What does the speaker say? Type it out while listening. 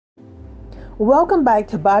Welcome back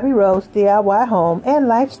to Bobby Rose DIY Home and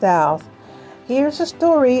Lifestyles. Here's a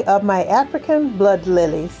story of my African Blood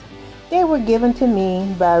Lilies. They were given to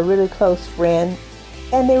me by a really close friend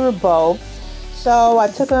and they were bulbs. So I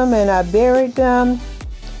took them and I buried them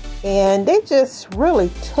and they just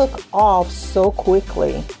really took off so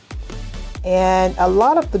quickly. And a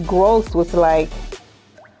lot of the growth was like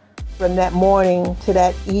from that morning to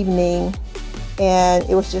that evening, and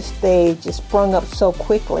it was just, they just sprung up so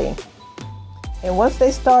quickly. And once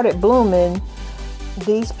they started blooming,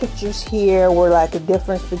 these pictures here were like a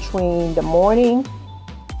difference between the morning,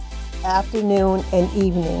 afternoon, and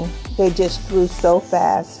evening. They just grew so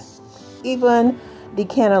fast. Even the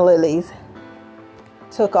canna lilies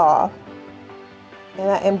took off. And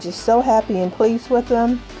I am just so happy and pleased with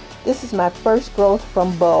them. This is my first growth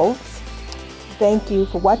from bulbs. Thank you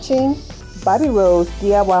for watching Bobby Rose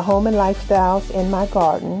DIY Home and Lifestyles in my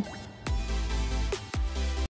garden.